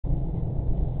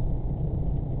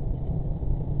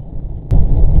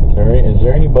Is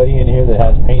there anybody in here that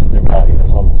has pain in their body? That's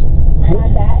what I'm saying. My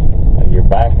back. Your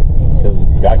back? Because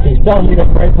God keeps telling me to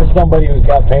pray for somebody who's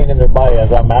got pain in their body as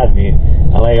I'm asking.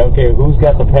 I'm like, okay, who's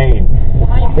got the pain?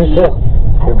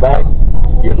 Your back?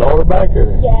 Your lower back?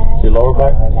 Or yeah. Your lower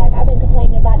back? I've been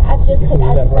complaining about it. I just before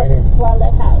I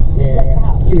left house.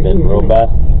 It's been real bad?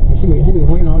 She been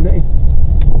waiting all day.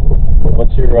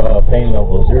 What's your pain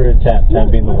level? 0 to 10,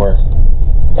 10 being the worst.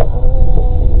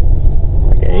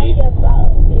 Like 8?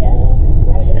 Yeah.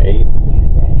 8?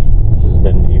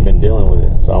 You've been dealing with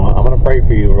it. So I'm going to pray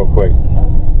for you real quick.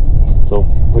 So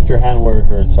put your hand where it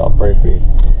hurts. I'll pray for you.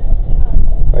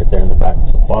 Right there in the back.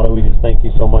 So Father, we just thank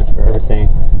you so much for everything.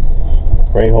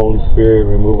 Pray, Holy Spirit,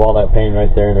 remove all that pain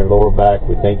right there in their lower back.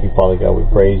 We thank you, Father God. We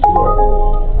praise you,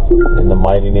 Lord. In the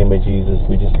mighty name of Jesus,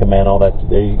 we just command all that.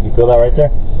 There, you feel that right there?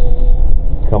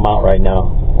 Come out right now.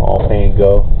 All pain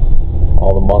go.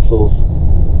 All the muscles,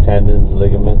 tendons,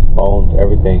 ligaments, bones,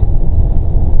 everything.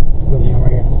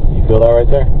 You feel that right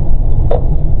there?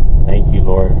 Thank you,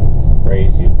 Lord.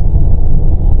 Praise you.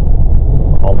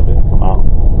 All of it, come out.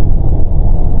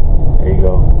 There you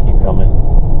go. Keep coming.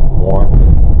 More.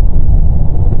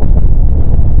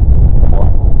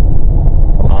 More.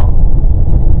 Come out.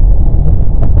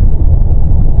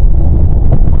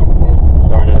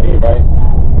 Starting to leave, right?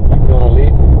 You feeling to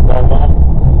leave? Starting on?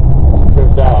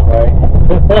 Tripped out, right?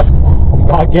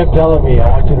 God kept telling me, I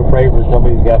want you to pray for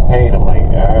somebody who's got pain. I'm like,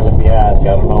 alright, let me ask.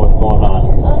 I don't know what's going on.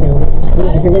 Her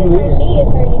knee is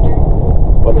hurting her.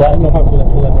 What's that? Her knee,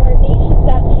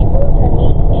 she moved her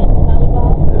knee in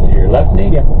volleyball. Is it your left knee?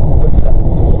 Yeah.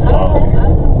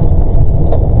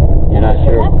 You're not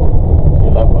sure?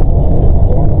 Your left one?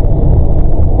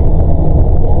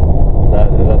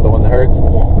 Is that the one that hurts?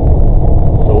 Yeah.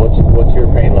 So what's your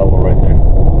pain level right there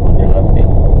on your left knee?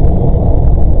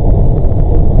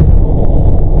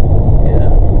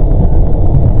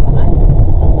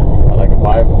 Like a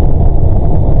 5?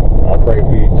 I'll pray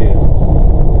for you too.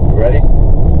 You ready?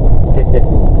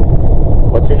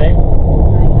 What's your name?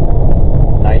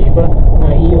 Naiva?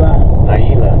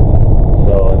 Naila.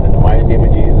 So in the mighty name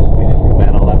of Jesus, we just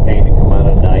command all that pain to come out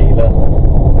of Naila.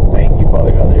 Thank you,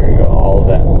 Father God. There you go. All of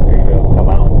that. There you go.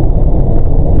 Come out.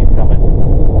 Keep coming.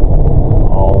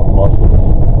 All muscles.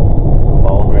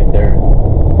 Bone right there.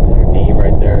 Your knee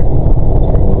right there.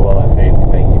 Just remove all that pain. We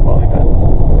thank you, Father God.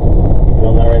 You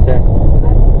feeling that right there?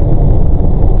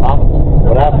 Huh?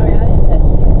 What happened?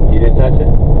 You didn't touch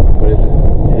it? What is it?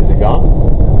 Is it gone?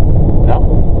 No?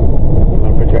 You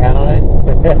want to put your hand on it?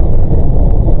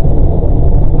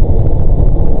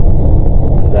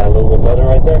 Is that a little bit better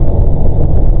right there?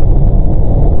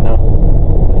 No?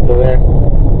 Still there?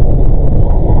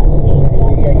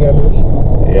 You gotta believe.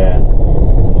 Yeah.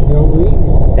 You don't believe?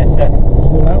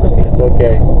 It's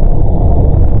okay.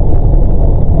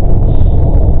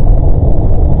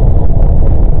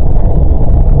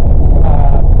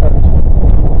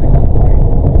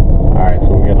 Alright, so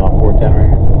we're getting off 410 right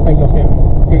here?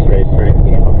 Straight?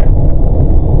 Yeah. Okay.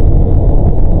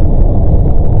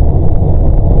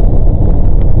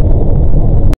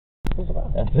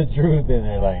 That's the truth, and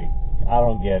they're like, I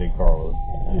don't get it, Carlos.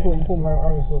 You put my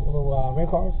little red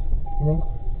cards.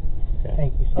 Okay.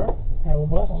 Thank you, sir. Have a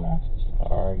blessing now.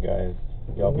 Alright, guys.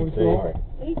 Y'all be safe.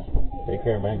 Take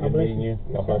care, man. Good meeting you.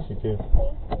 God bless you too.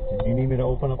 Do you need me to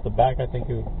open up the back? I think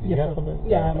you got something?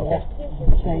 Yeah, I have a okay.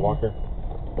 walker. Walker.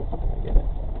 I get it.